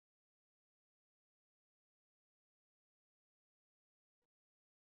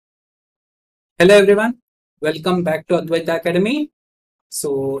Hello everyone, welcome back to ADVAITHA Academy. So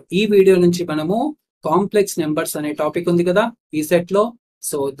ఈ video నుంచి మనము కాంప్లెక్స్ నెంబర్స్ అనే టాపిక్ ఉంది కదా ఈసెట్ లో.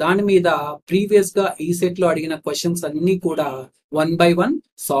 సో దాని మీద ప్రీవియస్ గా ఈసెట్ లో అడిగిన క్వశ్చన్స్ అన్ని కూడా 1 by 1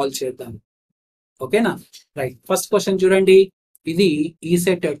 సాల్వ్ చేద్దాం. ఓకేనా? రైట్, ఫస్ట్ క్వశ్చన్ చూడండి. ఇది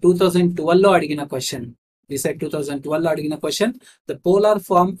ఈసెట్ 2012 లో అడిగిన క్వశ్చన్. ఈసెట్ 2012 లో అడిగిన question, the polar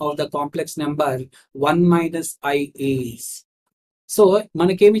form of the complex number 1 minus I is. So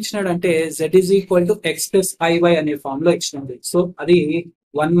మనకేమి ఇచ్చినాడంటే z is equal to X plus i y అనే ఫామ్ లో ఇచ్చినాడు. సో అది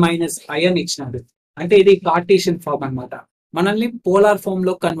 1 minus I అని ఇచ్చినాడు. అంటే ఇది కార్టీషియన్ ఫామ్ అన్నమాట. మనల్ని పోలార్ ఫామ్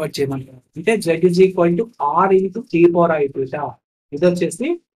లో కన్వర్ట్ చేయమంటారు. అంటే z is equal to are into tea power I beta. ఇది వచ్చేసి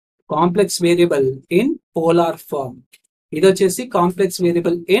complex variable in polar form. ఇది వచ్చేసి complex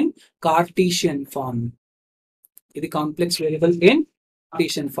variable in Cartesian form. ఇది complex variable in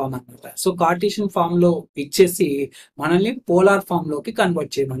Cartesian form అన్నమాట. సో కార్టీషియన్ ఫామ్ లో ఇచ్చేసి మనల్ని పోలార్ ఫామ్ లోకి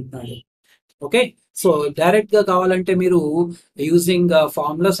కన్వర్ట్ చేయమంటున్నాడు. ఓకే, సో డైరెక్ట్ గా కావాలంటే మీరు యూజింగ్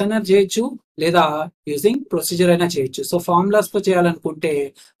ఫార్ములాస్ అయినా చేయొచ్చు, లేదా యూజింగ్ ప్రొసీజర్ అయినా చేయొచ్చు. సో ఫార్ములాస్ తో చేయాలనుకుంటే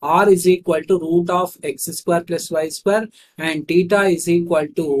are is equal to root of X square plus y square and theta is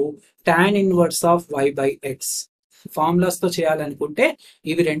equal to tan inverse of y by X. Formulas తో చేయాలనుకుంటే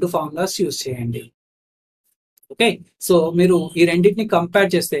ఇవి రెండు ఫార్ములాస్ యూజ్ చేయండి. ఓకే, సో మీరు ఈ రెండింటిని కంపేర్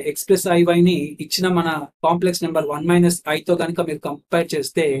చేస్తే ఎక్స్ ప్లస్ ఐవైని ఇచ్చిన మన కాంప్లెక్స్ నెంబర్ 1 minus I తో కనుక మీరు కంపేర్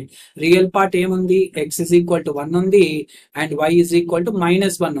చేస్తే రియల్ పార్ట్ ఏముంది, ఎక్స్ ఇజ్ ఈక్వల్ టు 1 ఉంది and why is equal to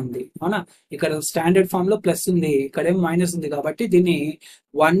 -1 ఉంది. అవునా? ఇక్కడ స్టాండర్డ్ ఫామ్ లో ప్లస్ ఉంది, ఇక్కడేమో మైనస్ ఉంది, కాబట్టి దీన్ని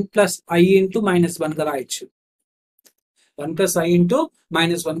 1 plus I ఇంటూ -1 గా రాయొచ్చు. 1 plus I ఇంటూ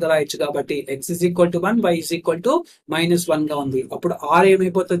 -1 గా రాయొచ్చు. కాబట్టి X is equal to 1, why is equal to -1 గా ఉంది. అప్పుడు ఆర్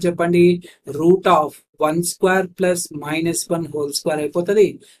ఏమైపోతుంది చెప్పండి, root of 1 square plus -1 whole square అయిపోతుంది.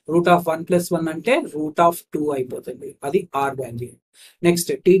 రూట్ ఆఫ్ 1 plus 1 అంటే రూట్ ఆఫ్ 2 అయిపోతుంది. అది ఆర్ వాల్యూ.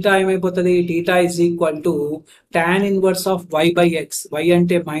 నెక్స్ట్ టీటా ఏమైపోతుంది, theta is equal to tan inverse of y by X. Why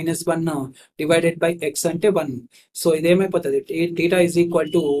అంటే -1 డివైడెడ్ బై ఎక్స్ అంటే 1. So ఇదేమైపోతుంది, theta is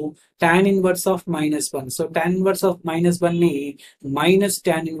equal to tan inverse of -1. So tan inverse of -1 ని minus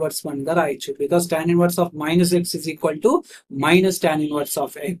tan inverse 1 గా రాయొచ్చు. Because tan inverse of -x is equal to minus tan inverse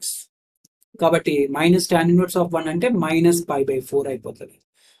of X. కాబట్టి minus tan inverse of 1 అంటే -π/4 అయిపోతుంది.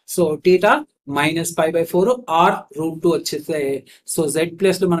 So theta -π/4, are route 2 వచ్చేస్తే so Z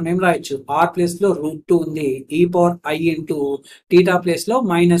place లో మనం ఏం రాయొచ్చు, ఆర్ ప్లేస్ లో రూట్ 2 ఉంది, ఈ power I into theta place లో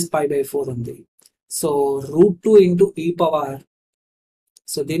 -π/4 ఉంది. సో రూట్ 2 ఇంటూ ఈ పవర్,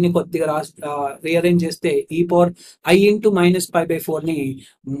 సో దీన్ని కొద్దిగా రీఅరేంజ్ చేస్తే ఈ పవర్ ఐ ఇంటూ -π/4 ని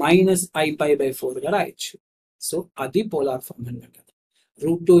 -iπ/4 గా రాయొచ్చు. సో అది పోలార్ ఫామ్ అన్నమాట.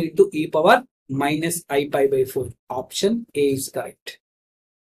 రూట్ 2 ఇంటూ ఈ power -iπ/4. Option A is correct.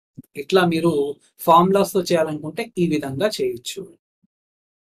 ఇట్లా మీరు ఫార్ములాస్ తో చేయాలనుకుంటే ఈ విధంగా చేయొచ్చు.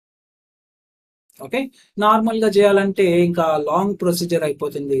 ఓకే, నార్మల్ గా చేయాలంటే ఇంకా లాంగ్ ప్రొసీజర్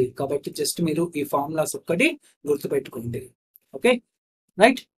అయిపోతుంది. కాబట్టి జస్ట్ మీరు ఈ ఫార్ములాస్ ఒక్కటి గుర్తుపెట్టుకోండి. Okay,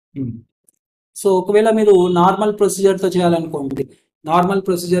 right. సో ఒకవేళ మీరు నార్మల్ ప్రొసీజర్ తో చేయాలనుకోండి, నార్మల్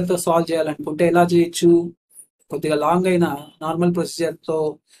ప్రొసీజర్ తో సాల్వ్ చేయాలనుకుంటే ఎలా చేయొచ్చు, కొద్దిగా లాంగ్ అయిన నార్మల్ ప్రొసీజర్ తో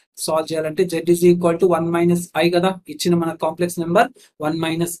సాల్వ్ చేయాలంటే z is equal to 1 minus I కదా, ఇచ్చిన మన కాంప్లెక్స్ నెంబర్ 1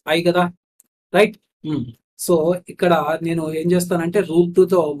 minus I కదా, రైట్. సో ఇక్కడ నేను ఏం చేస్తానంటే రూట్ 2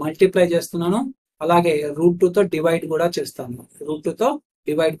 తో మల్టిప్లై చేస్తున్నాను, అలాగే రూట్ 2 తో డివైడ్ కూడా చేస్తాను. రూట్ 2 తో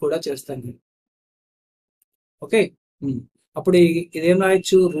డివైడ్ కూడా చేస్తాను. ఓకే, అప్పుడు ఇదేం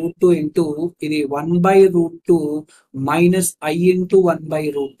రాయొచ్చు, రూట్ 2 ఇంటూ ఇది 1/√2 మైనస్ I ఇంటూ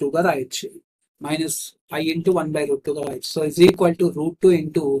 1/√2 గా రాయొచ్చు. మైనస్ I ఇంటూ 1/√2 గా రాయొచ్చు. So is equal to root 2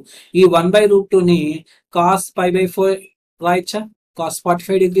 into ఈ 1/√2 ని కాస్ π/4 రాయొచ్చా, కాస్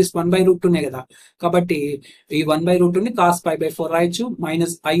 45 degrees 1/√2 కదా, కాబట్టి ఈ 1/√2 ని కాస్ π/4 రాయొచ్చు.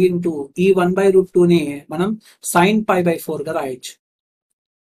 మైనస్ I ఇంటూ ఈ 1/√2 ని మనం సైన్ π/4 గా రాయొచ్చు.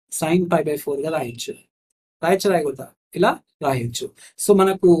 సైన్ π/4 గా రాయొచ్చు. రాయకూడదా, ఇలా రాయొచ్చు. సో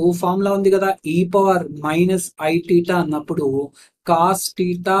మనకు ఫార్ములా ఉంది కదా, ఈ పవర్ -I టీటా అన్నప్పుడు cos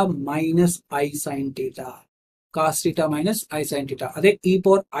theta minus I sine theta, cos theta minus I sine theta. అదే ఈ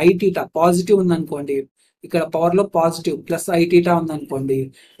పవర్ I టీటా పాజిటివ్ ఉందనుకోండి, ఇక్కడ పవర్ లో పాజిటివ్ ప్లస్ I టీటా ఉందనుకోండి,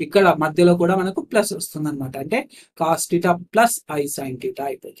 ఇక్కడ మధ్యలో కూడా మనకు ప్లస్ వస్తుంది అనమాట. అంటే cos theta plus I sine theta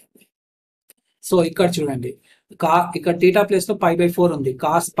అయిపోతుంది. సో ఇక్కడ చూడండి, ఇక్కడ టీటా ప్లేస్ లో π/4 ఉంది,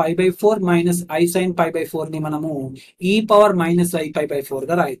 కాస్ π/4 మైనస్ I సైన్ π/4 ని మనము ఈ పవర్ -iπ/4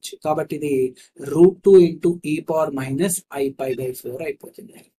 గా రాయొచ్చు. కాబట్టి ఇది రూట్ 2 ఇంటూ ఈ పవర్ -iπ/4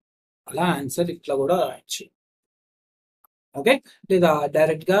 అయిపోతుంది. అలా ఆన్సర్ ఇట్లా కూడా రాయొచ్చు. ఓకే, లేదా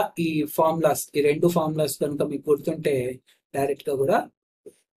డైరెక్ట్ గా ఈ ఫార్ములాస్, ఈ రెండు ఫార్ములాస్ కనుక మీకు గుర్తుంటే డైరెక్ట్ గా కూడా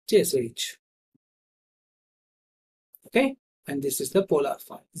చేసేయచ్చు. Okay, and this is the polar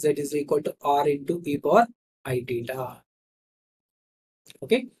form. Z is equal to R into e power I theta.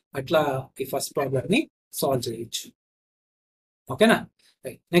 Okay, అట్లా ఈ ఫస్ట్ ప్రాబ్లమ్ ని సాల్వ్ చేయొచ్చు. ఓకేనా?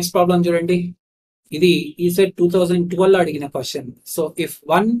 నెక్స్ట్ ప్రాబ్లం చూడండి. ఇది ఈసెట్ 2012 అడిగిన question. So if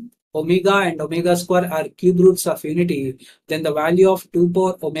 1 omega and omega square are cube roots of unity, then the value of 2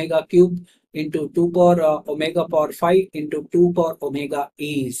 power omega cube into 2 power omega power 5 into 2 power omega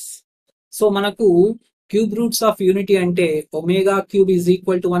is. So మనకు cube roots of unity అంటే omega cube is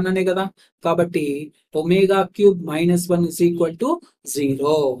equal to 1 అనే కదా, కాబట్టి omega cube -1 is equal to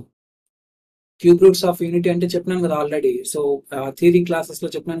 0. Cube roots of unity అంటే చెప్పినాను కదా already. So theory classes లో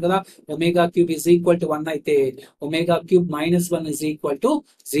చెప్పినాను కదా, omega cube is equal to 1 అయితే omega cube -1 is equal to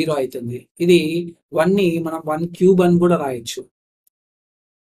 0 అవుతుంది. ఇది 1 ని మనం 1 క్యూబ్ అని కూడా రాయొచ్చు.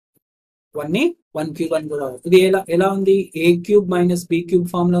 1 ని 1 క్యూబ్ అని కూడా. ఇది ఎలా ఉంది? ఏ cube minus B cube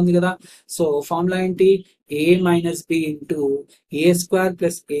formula ఉంది కదా. సో ఫార్ములా ఏంటి? ఏ మైనస్ బి ఇంటూ ఏ square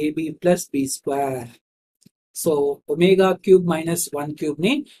plus AB plus B square. So omega cube -1 cube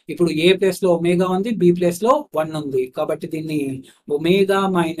ని ఇప్పుడు ఏ ప్లేస్ లో ఒమేగా ఉంది, బి ప్లేస్ లో 1 ఉంది, కాబట్టి దీన్ని ఒమేగా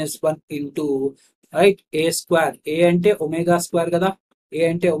 -1 ఇంటూ రైట్ ఏ స్క్వేర్. ఏ అంటే ఒమేగా స్క్వేర్ కదా, ఏ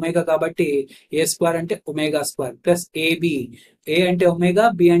అంటే ఒమేగా కాబట్టి ఏ స్క్వేర్ అంటే ఒమేగా స్క్వేర్ ప్లస్ ఏబి. ఏ అంటే ఒమేగా,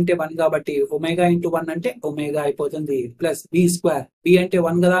 బి అంటే 1 కాబట్టి ఒమేగా ఇంటూ 1 అంటే ఒమేగా అయిపోతుంది, ప్లస్ బి స్క్వేర్. బి అంటే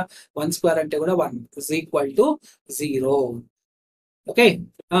 1 కదా, 1 స్క్వేర్ అంటే కూడా 1 is equal to 0. Okay,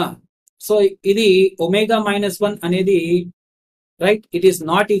 so ఇది ఒమేగా -1 అనేది right, it is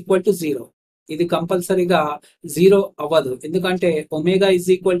not equal to 0. ఇది కంపల్సరీగా 0 అవ్వదు, ఎందుకంటే ఒమేగా ఇస్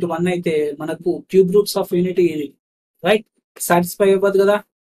ఈక్వల్ టు 1 అయితే మనకు cube roots of unity right satisfy అవ్వదు కదా.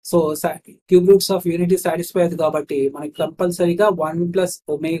 So cube roots of unity satisfy అవ్వదు కాబట్టి మనకి కంపల్సరీగా 1 ప్లస్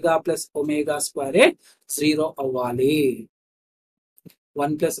ఒమేగా స్క్వేరే 0 అవ్వాలి.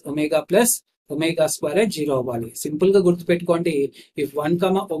 1 ప్లస్ ఒమేగా స్క్వేర్ 0 అవ్వాలి. సింపుల్ గా గుర్తుపెట్టుకోండి, if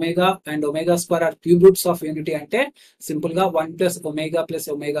 1, omega and omega square R cube roots of unity అంటే సింపుల్ గా 1 plus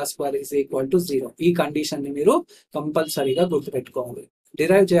omega square is equal to 0. ఈ కండిషన్ ని మీరు కంపల్సరీగా గుర్తుపెట్టుకోవాలి,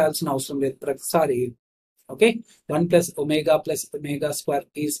 డిరైవ్ చేయాల్సిన అవసరం లేదు ప్రతిసారి. Okay, 1 plus omega square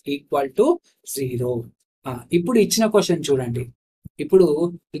is equal to 0. ఇప్పుడు ఇచ్చిన క్వశ్చన్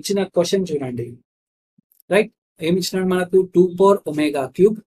చూడండి. రైట్, ఏమి ఇచ్చినాడు మనకు? 2 పవర్ ఒమేగా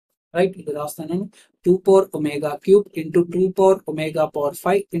క్యూబ్. రైట్, ఇది రాస్తాను. 2 power omega cube into 2 power omega power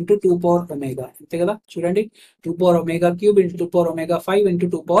 5 into 2 power omega, అంతే కదా. చూడండి, 2 power omega cube into 2 power omega 5 into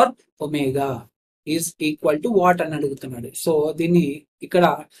 2 power omega is equal to what అని అడుగుతున్నాడు. సో దీన్ని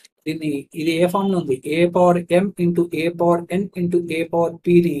ఇది ఏ ఫామ్ లో ఉంది? ఏ పవర్ ఎం ఇంటూ ఏ పవర్ ఎన్ ఇంటూ ఏ పవర్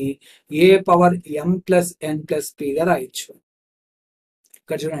పి ని ఏ పవర్ ఎం ప్లస్ ఎన్ ప్లస్ పి గా రాయొచ్చు.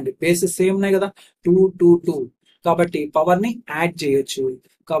 ఇక్కడ చూడండి, బేసిస్ సేమ్ ఉన్నాయి కదా, 2 2 2, కాబట్టి పవర్ ని యాడ్ చేయొచ్చు.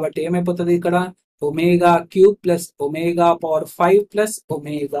 కాబట్టి ఏమైపోతుంది ఇక్కడ? Omega cube plus omega power 5 plus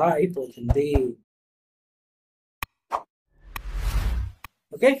omega అయిపోతుంది.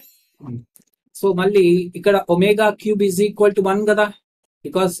 ఓకే, సో మళ్ళీ ఇక్కడ omega cube is equal to 1 కదా,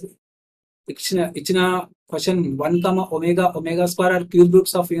 బికాస్ ఇచ్చిన question 1, omega square R cube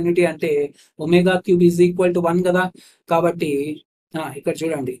roots of unity అంటే omega cube is equal to 1 కదా. కాబట్టి ఇక్కడ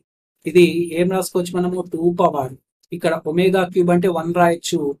చూడండి, ఇది ఏం రాసుకోవచ్చు మనము? 2 పవర్, ఇక్కడ ఒమేగా క్యూబ్ అంటే 1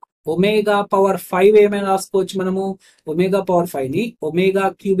 రాయొచ్చు. ఒమేగా పవర్ 5 ఏమైనా రాసుకోవచ్చు మనము? ఒమేగా పవర్ 5 ని omega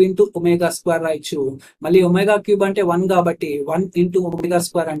cube into omega square రాయొచ్చు. మళ్ళీ ఒమేగా క్యూబ్ అంటే 1 కాబట్టి 1 ఇంటూ ఒమేగా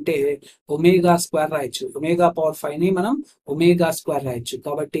స్క్వేర్ అంటే ఒమేగా స్క్వేర్ రాయొచ్చు. ఒమేగా పవర్ 5 ని మనం ఒమేగా స్క్వేర్ రాయొచ్చు.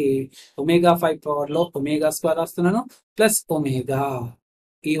 కాబట్టి ఒమేగా 5 పవర్ లో ఒమేగా స్క్వేర్ రాస్తున్నాను ప్లస్ ఒమేగా,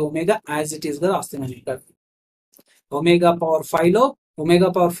 ఈ ఒమేగా యాజ్ ఇట్ ఈస్ గా రాస్తున్నాను. ఇక్కడ ఒమేగా పవర్ 5 లో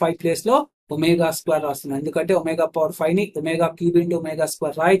ఒమేగా పవర్ 5 ప్లేస్ లో ఒమేగా స్క్వేర్ రాస్తున్నాను, ఎందుకంటే ఒమేగా పవర్ 5 ని omega cube into omega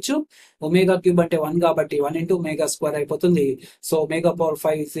square రాయొచ్చు. ఒమేగా క్యూబ్ అంటే 1 కాబట్టి 1 ఇంటూ ఒమేగా స్క్వేర్ అయిపోతుంది. So omega power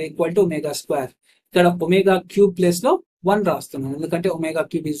 5 is equal to omega square. ఇక్కడ ఒమేగా క్యూబ్ ప్లేస్ లో 1 రాస్తున్నాను, ఎందుకంటే omega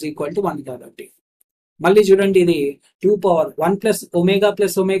cube is equal to 1 కాబట్టి. మళ్ళీ చూడండి, ఇది 2 పవర్ 1 ప్లస్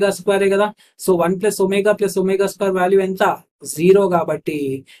ఒమేగా స్క్వేరే కదా. So 1 plus omega square value ఎంత? 0 కాబట్టి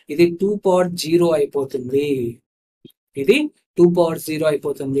ఇది 2 పవర్ 0 అయిపోతుంది. ఇది 2 పవర్ 0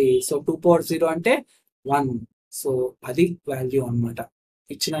 అయిపోతుంది. సో 2 పవర్ 0 అంటే 1. సో అది వాల్యూ అన్నమాట.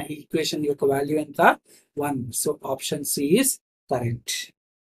 ఇచ్చిన ఈక్వేషన్ యొక్క వాల్యూ ఎంత? 1. So option C is correct.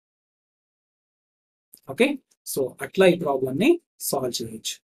 Okay, so అట్లా ఈ ప్రాబ్లమ్ ని సాల్వ్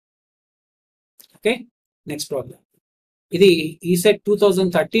చేయొచ్చు. Okay, next problem. ఇది ఈసెట్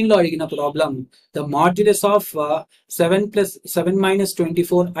 2013 లో అడిగిన problem. The modulus of 7 minus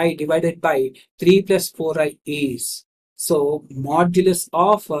 24i divided by 3 plus 4i is. So modulus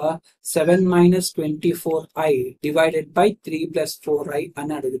of 7 minus 24i divided by 3 plus 4i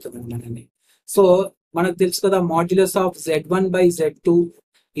అని అడుగుతున్నాను మనని. సో మనకు తెలుసు కదా modulus of z1 by z2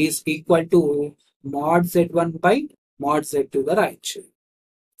 is equal to mod z1 by mod z2 గా రాయొచ్చు.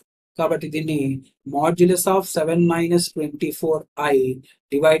 కాబట్టి దీన్ని modulus of 7 minus 24i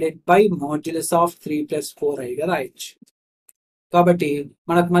divided by modulus of 3 plus 4i గా రాయొచ్చు. కాబట్టి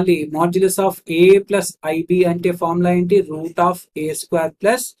మనకు మళ్ళీ modulus of a plus IB అంటే ఫార్ములా ఏంటి, root of a square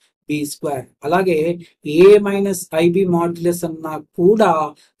plus b square. అలాగే a మైనస్ ఐబి మాడ్యులస్ అన్నా కూడా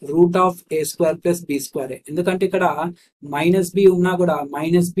root of a square plus b square. ఎందుకంటే ఇక్కడ మైనస్ b ఉన్నా కూడా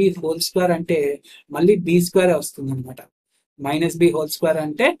మైనస్ b హోల్ స్క్వేర్ అంటే మళ్ళీ b స్క్వేర్ వస్తుంది అనమాట. మైనస్ బి హోల్ స్క్వేర్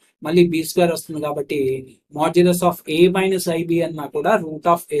అంటే మళ్ళీ బి స్క్వేర్ వస్తుంది. కాబట్టి modulus of a minus IB అన్నా కూడా root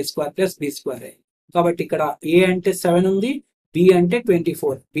of a square plus b square. కాబట్టి ఇక్కడ a అంటే 7 ఉంది, b అంటే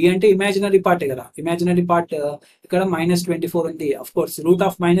 24. b అంటే ఇమాజినరీ పార్ట్ కదా, ఇమాజినరీ పార్ట్ ఇక్కడ -24 ఉంది. Of course root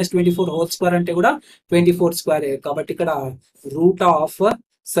of -24 whole square అంటే కూడా 24 స్క్వేర్. కాబట్టి ఇక్కడ root of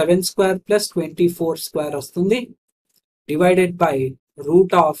 7 square plus 24 square వస్తుంది divided by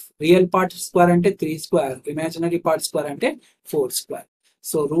root of real part square అంటే 3 స్క్వేర్, ఇమాజినరీ పార్ట్ స్క్వేర్ అంటే 4 square.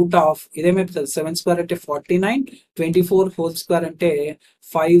 So root of ఇదేమైపోతుంది, 7 square అంటే 49, 24 హోల్ స్క్వేర్ అంటే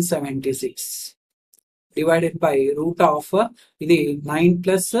 576 డివైడెడ్ బై రూట్ ఆఫ్ ఇది 9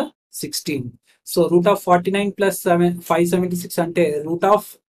 plus 16. So root of 49 plus 576 అంటే root of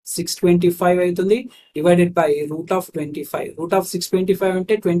 625 అవుతుంది divided by root of 25. Root of 625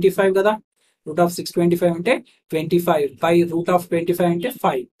 అంటే 25 కదా, root of 625 అంటే 25 బై రూట్ ఆఫ్ 25 అంటే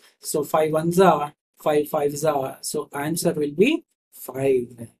 5. So 5 1s are 5 5s are. So answer will be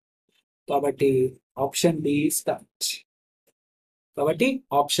 5. కాబట్టి option D is correct. కాబట్టి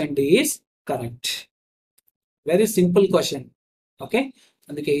option D is correct. Very simple question. Okay,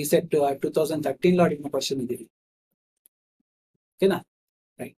 అందుకే ECET 2013 లో అడిగిన question ఇది. ఓకేనా,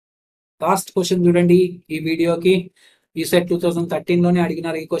 రైట్. లాస్ట్ క్వశ్చన్ చూడండి ఈ వీడియోకి. ECET 2013 లోనే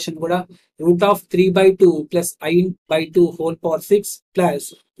అడిగినారు ఈ క్వశ్చన్ కూడా. Root of 3/2 plus i/2 whole power 6 plus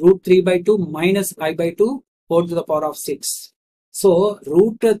root 3/2 minus i/2 whole to the power of 6. So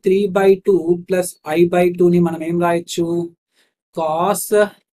root 3/2 plus i/2 ని మనం ఏం రాయొచ్చు, కాస్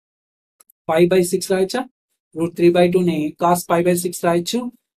π/6 రాయొచ్చా. రూట్ 3/2 ని కాస్ π/6 రాయొచ్చు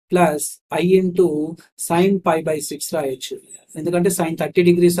ప్లస్ i ఇంటూ సైన్ π/6 రాయొచ్చు. ఎందుకంటే సైన్ 30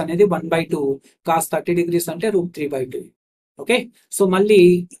 degrees అనేది 1/2, కాస్ 30 degrees అంటే రూట్ 3/2. ఓకే, సో మళ్ళీ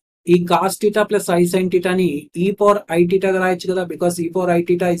ఈ cos theta plus I sign టీటాని ఈ పవర్ ఐ టీటాగా రాయొచ్చు కదా, బికాస్ ఈ power I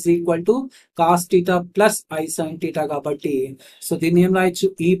theta is equal to cos theta plus I sine theta. కాబట్టి సో దీన్ని ఏం రాయొచ్చు,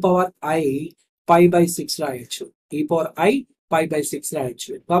 ఈ పవర్ ఐ π/6 రాయొచ్చు, ఈ పవర్ ఐ π/6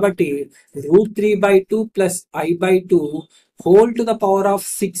 రాయొచ్చు. కాబట్టి route 3/2 plus i/2 whole to the power of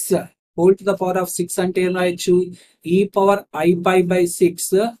 6, whole to the power of 6 అంటే ఏం రాయొచ్చు, ఈ power i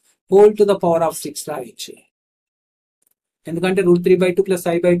π/6 whole to the power of 6 రాయొచ్చు. ఎందుకంటే రూట్ 3/2 ప్లస్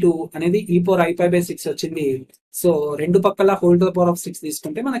i/2 అనేది ఈ పవర్ i π/6 వచ్చింది. సో రెండు పక్కల whole to the power of 6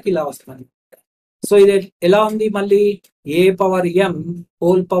 తీసుకుంటే మనకి ఇలా వస్తుంది. సో ఇది ఎలా ఉంది, మళ్ళీ ఏ power m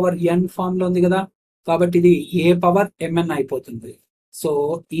whole power n form లో ఉంది కదా, కాబట్టి ఇది ఏ పవర్ mn అయిపోతుంది. సో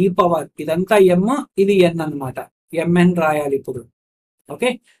ఈ పవర్ ఇదంతా m, ఇది n అన్నమాట, mn రాయాలి ఇప్పుడు. ఓకే,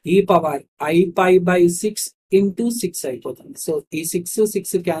 ఈ పవర్ i π/6 ఇంటూ 6 అయిపోతుంది. సో ఈ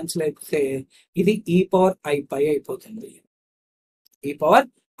 6 క్యాన్సిల్ అయిపోతే ఇది ఈ పవర్ i π అయిపోతుంది, ఈ పవర్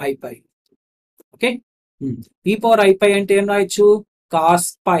i π. ఓకే, ఈ పవర్ i π అంటే ఏం రాయొచ్చు, cos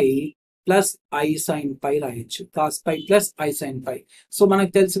pi plus I sine pi రాయొచ్చు, cos pi plus I sine pi. So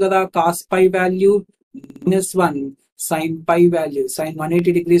మనకు తెలుసు కదా cos pi value -1, sine pi value sign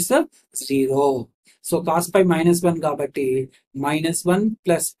 180 degrees 0. So cos pi -1 కాబట్టి -1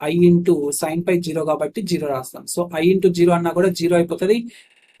 plus I into sine pi 0 కాబట్టి 0 రాస్తాం. సో ఐ ఇంటూ 0 అన్నా కూడా 0 అయిపోతుంది,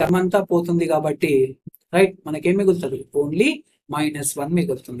 టర్మ్ అంతా పోతుంది. కాబట్టి రైట్, మనకేం మిగులుతుంది, ఓన్లీ -1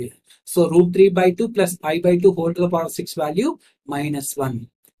 మిగులుతుంది. So root 3/2 plus i/2 whole to the power 6 value -1.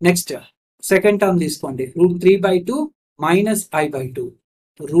 Next second term తీసుకోండి, route 3/2 minus i/2.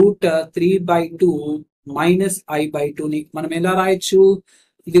 Route 3/2 minus i/2 ని మనం ఎలా రాయొచ్చు,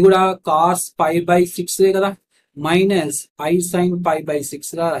 ఇది కూడా కాస్ π/6 కదా, మైనస్ ఐ సైన్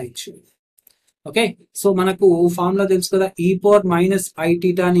π/6 గా రాయొచ్చు. ఓకే, సో మనకు ఫార్ములా తెలుసు కదా, ఈ power minus I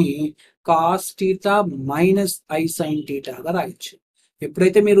టీటాని cos theta minus I sign టీటాగా రాయొచ్చు.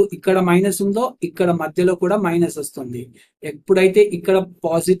 ఎప్పుడైతే మీరు ఇక్కడ మైనస్ ఉందో ఇక్కడ మధ్యలో కూడా మైనస్ వస్తుంది, ఎప్పుడైతే ఇక్కడ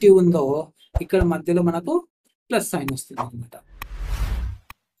పాజిటివ్ ఉందో ఇక్కడ మధ్యలో మనకు ప్లస్ సైన్ వస్తుంది అనమాట.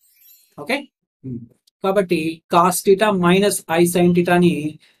 ఓకే, కాబట్టి cos theta minus I sign టీటాని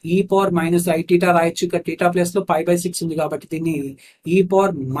ఈ పవర్ మైనస్ ఐ టీటా రాయొచ్చు. ఇక్కడ టీటా ప్లేస్ లో π/6 ఉంది కాబట్టి దీన్ని ఈ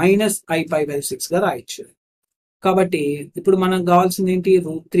పవర్ మైనస్ ఐ π/6 గా రాయొచ్చు. కాబట్టి ఇప్పుడు మనకు కావాల్సింది ఏంటి,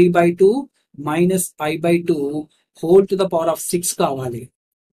 route 3/2 minus i/2 whole to the power of 6 కావాలి.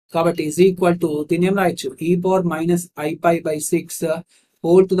 కాబట్టి ఈజ్ ఈక్వల్ టు దీన్ని ఏం రాయొచ్చు ఈ power minus I pi by 6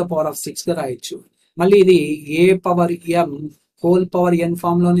 whole to the power of 6 గా రాయొచ్చు. మళ్ళీ ఇది ఏ పవర్ ఎం హోల్ పవర్ ఎన్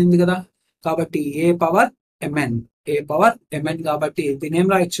ఫామ్ లో ఉంది కదా, కాబట్టి ఏ పవర్ ఎంఎన్ కాబట్టి దీన్ని ఏం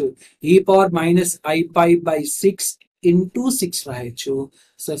రాయొచ్చు ఈ power minus I pi by 6 into 6 రాయొచ్చు.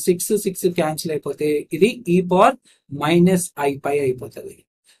 సో 6 క్యాన్సిల్ అయిపోతే ఇది ఈ పవర్ మైనస్ ఐ పై అయిపోతుంది.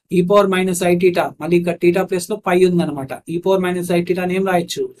 ఈ పవర్ మైనస్ ఐ టీటా, మళ్ళీ ఇక్కడ టీటా ప్లేస్ లో పై ఉంది అనమాట. ఈ పవర్ మైనస్ ఐ టీటా ఏం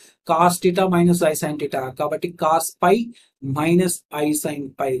రాయొచ్చు cos theta minus I sine theta, కాబట్టి cos pi minus I sine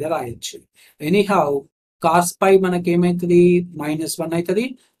pi గా రాయొచ్చు. ఎనీహౌ కాస్ పై మనకి ఏమైతుంది -1 అవుతుంది,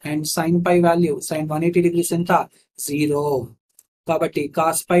 and sine pi value sign 180 degrees ఎంత 0. కాబట్టి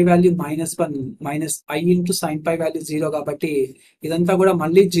cos pi value -1 minus I into sine pi value 0, కాబట్టి ఇదంతా కూడా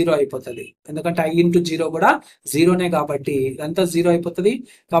మళ్ళీ 0 అయిపోతుంది. ఎందుకంటే ఐ ఇంటూ 0 కూడా 0నే కాబట్టి ఇదంతా 0 అయిపోతుంది.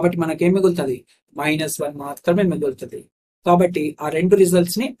 కాబట్టి మనకేం మిగులుతుంది -1 మాత్రమే మిగులుతుంది. కాబట్టి ఆ రెండు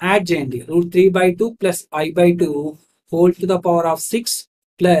రిజల్ట్స్ ని యాడ్ చేయండి. √3/2 plus i/2 whole to the power of 6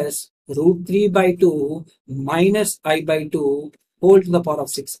 plus √3/2 minus i/2 whole to the power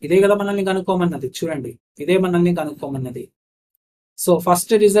of 6. ఇదే కదా మనల్ని కనుక్కోమన్నది. చూడండి, ఇదే మనల్ని కనుక్కోమన్నది. సో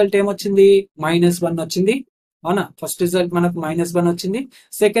ఫస్ట్ రిజల్ట్ ఏమొచ్చింది -1 వచ్చింది, అవునా. ఫస్ట్ రిజల్ట్ మనకు -1 వచ్చింది,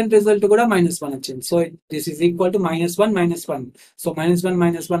 సెకండ్ రిజల్ట్ కూడా -1 వచ్చింది. So this is equal to -1 -1. So -1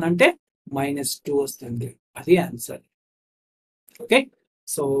 -1 అంటే -2 వస్తుంది. అది answer. Okay,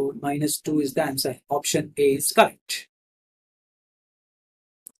 so -2 is the answer. Option A is correct.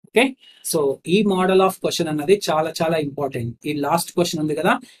 Okay, so ఈ మోడల్ ఆఫ్ క్వశ్చన్ అన్నది చాలా చాలా ఇంపార్టెంట్. ఈ లాస్ట్ క్వశ్చన్ ఉంది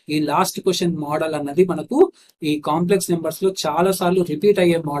కదా, ఈ లాస్ట్ క్వశ్చన్ మోడల్ అన్నది మనకు ఈ కాంప్లెక్స్ నెంబర్స్ లో చాలా సార్లు రిపీట్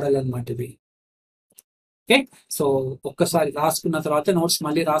అయ్యే మోడల్ అన్నమాట ఇది. ఓకే, సో ఒక్కసారి రాసుకున్న తర్వాత నోట్స్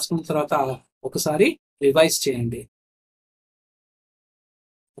మళ్ళీ రాసుకున్న తర్వాత ఒకసారి రివైజ్ చేయండి.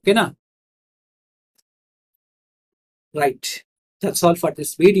 ఓకేనా, right. That's all for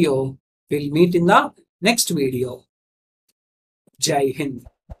this video. Will meet in the next video. జై హింద్.